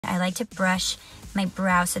I like to brush my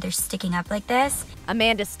brows so they're sticking up like this.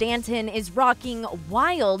 Amanda Stanton is rocking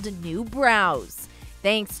wild new brows,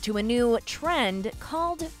 thanks to a new trend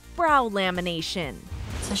called brow lamination.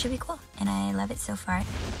 So it should be cool, and I love it so far.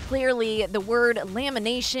 Clearly, the word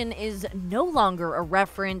lamination is no longer a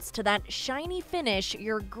reference to that shiny finish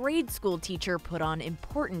your grade school teacher put on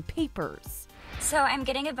important papers. So I'm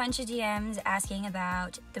getting a bunch of DMs asking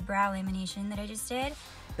about the brow lamination that I just did.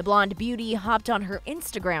 The blonde beauty hopped on her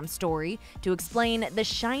Instagram story to explain the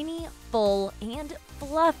shiny, full, and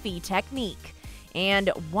fluffy technique and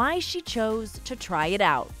why she chose to try it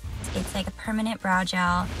out. It's like a permanent brow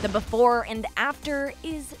gel. The before and after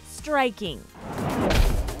is striking.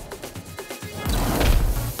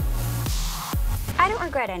 I don't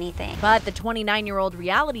regret anything. But the 29-year-old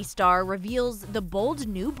reality star reveals the bold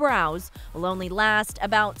new brows will only last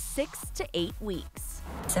about 6 to 8 weeks.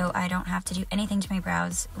 So I don't have to do anything to my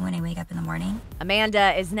brows when I wake up in the morning.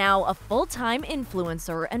 Amanda is now a full-time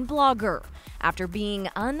influencer and blogger after being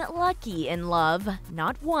unlucky in love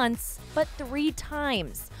not once, but 3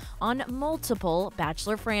 times on multiple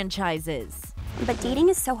Bachelor franchises. But dating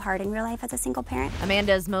is so hard in real life as a single parent.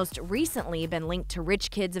 Amanda's most recently been linked to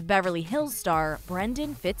Rich Kids of Beverly Hills star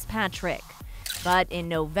Brendan Fitzpatrick. But in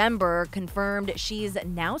November, confirmed she's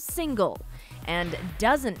now single and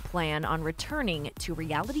doesn't plan on returning to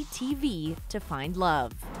reality TV to find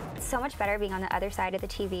love. It's so much better being on the other side of the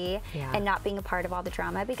TV and not being a part of all the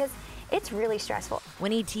drama because it's really stressful.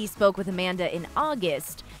 When ET spoke with Amanda in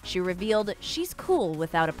August, she revealed she's cool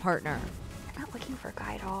without a partner. I'm not looking for a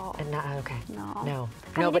guy at all. Okay. No. No.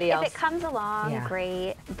 I mean, Nobody else. If it comes along, Yeah.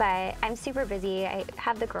 great. But I'm super busy. I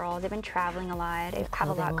have the girls. I've been traveling a lot. I have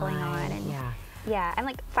a lot going on. And yeah, I'm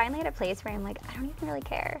like finally at a place where I'm like, I don't even really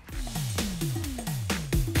care.